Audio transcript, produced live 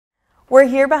We're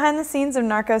here behind the scenes of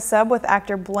Narco Sub with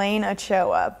actor Blaine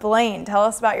Ochoa. Blaine, tell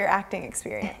us about your acting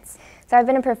experience. So I've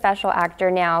been a professional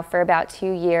actor now for about 2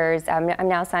 years. I'm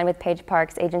now signed with Page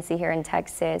Park's agency here in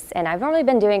Texas, and I've normally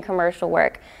been doing commercial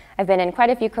work. I've been in quite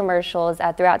a few commercials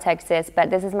throughout Texas, but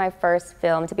this is my first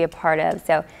film to be a part of,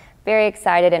 so very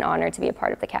excited and honored to be a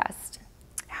part of the cast.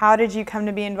 How did you come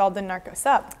to be involved in Narco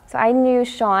Sub? So I knew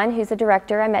Sean, who's the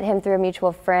director. I met him through a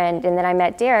mutual friend, and then I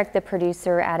met Derek, the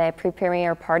producer, at a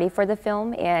pre-premiere party for the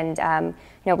film, and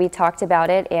we talked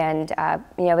about it, and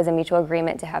it was a mutual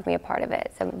agreement to have me a part of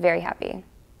it. So I'm very happy.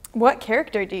 What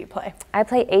character do you play? I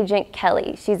play Agent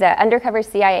Kelly. She's an undercover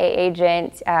CIA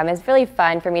agent. It's really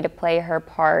fun for me to play her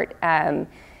part.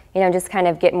 Just kind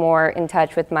of get more in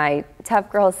touch with my tough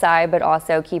girl side, but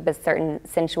also keep a certain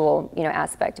sensual,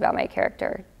 aspect about my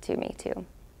character to me too.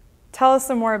 Tell us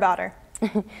some more about her.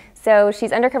 So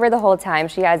she's undercover the whole time.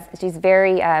 She's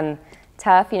very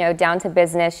tough, down to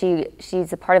business.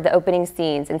 She's a part of the opening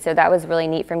scenes, and so that was really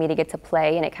neat for me to get to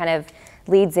play, and it kind of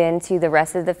leads into the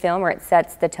rest of the film, or it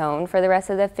sets the tone for the rest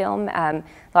of the film. A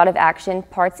lot of action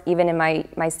parts, even in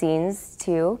my scenes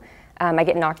too. I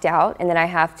get knocked out, and then I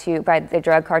have to, by the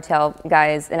drug cartel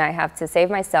guys, and I have to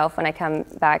save myself when I come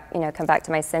back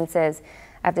to my senses.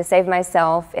 I have to save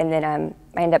myself, and then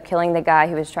I end up killing the guy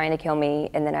who was trying to kill me,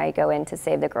 and then I go in to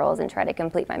save the girls and try to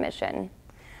complete my mission.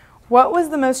 What was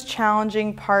the most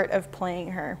challenging part of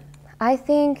playing her? I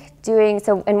think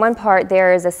so in one part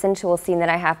there is a sensual scene that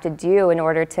I have to do in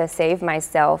order to save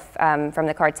myself from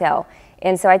the cartel.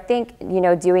 And so I think,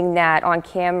 doing that on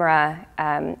camera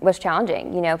was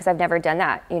challenging, because I've never done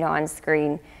that, on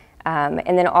screen.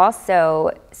 And then also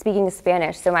speaking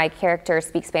Spanish, so my character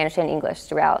speaks Spanish and English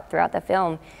throughout the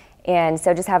film. And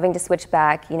so just having to switch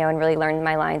back, and really learn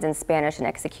my lines in Spanish and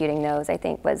executing those, I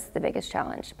think was the biggest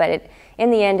challenge. But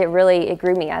in the end, it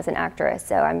grew me as an actress,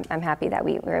 so I'm happy that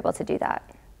we were able to do that.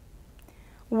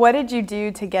 What did you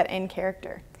do to get in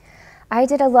character? I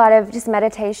did a lot of just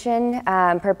meditation,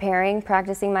 preparing,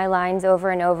 practicing my lines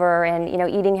over and over, and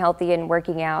eating healthy and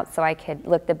working out so I could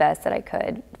look the best that I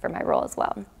could for my role as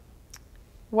well.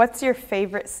 What's your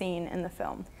favorite scene in the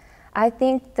film? I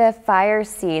think the fire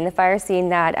scene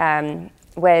that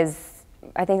was,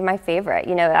 I think, my favorite.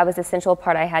 That was the central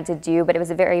part I had to do, but it was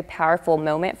a very powerful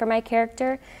moment for my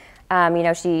character.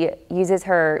 She uses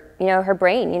her, her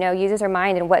brain, uses her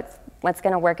mind and what's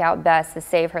going to work out best to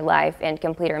save her life and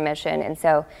complete her mission. And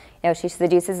so, she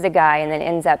seduces the guy and then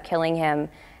ends up killing him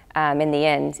in the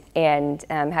end, and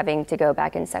having to go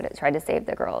back and try to save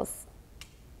the girls.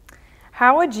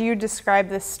 How would you describe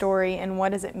this story, and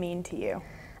what does it mean to you?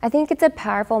 I think it's a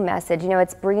powerful message.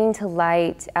 It's bringing to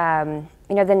light, the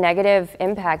negative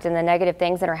impact and the negative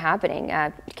things that are happening.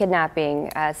 Kidnapping,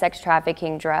 sex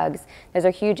trafficking, drugs. Those are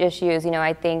huge issues.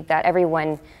 I think that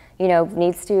everyone,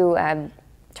 needs to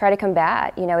try to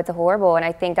combat. It's horrible, and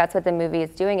I think that's what the movie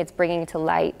is doing. It's bringing to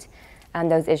light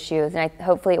those issues, and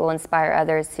hopefully it will inspire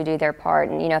others to do their part.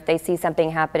 And if they see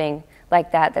something happening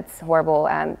like that that's horrible,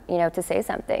 to say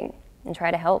something and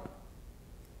try to help.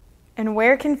 And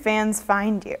where can fans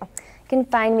find you? You can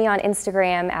find me on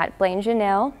Instagram at Blaine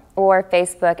Janelle or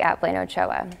Facebook at Blaine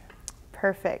Ochoa.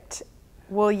 Perfect.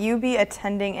 Will you be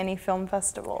attending any film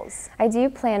festivals? I do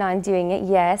plan on doing it,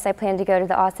 yes. I plan to go to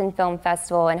the Austin Film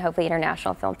Festival and hopefully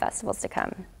international film festivals to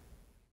come.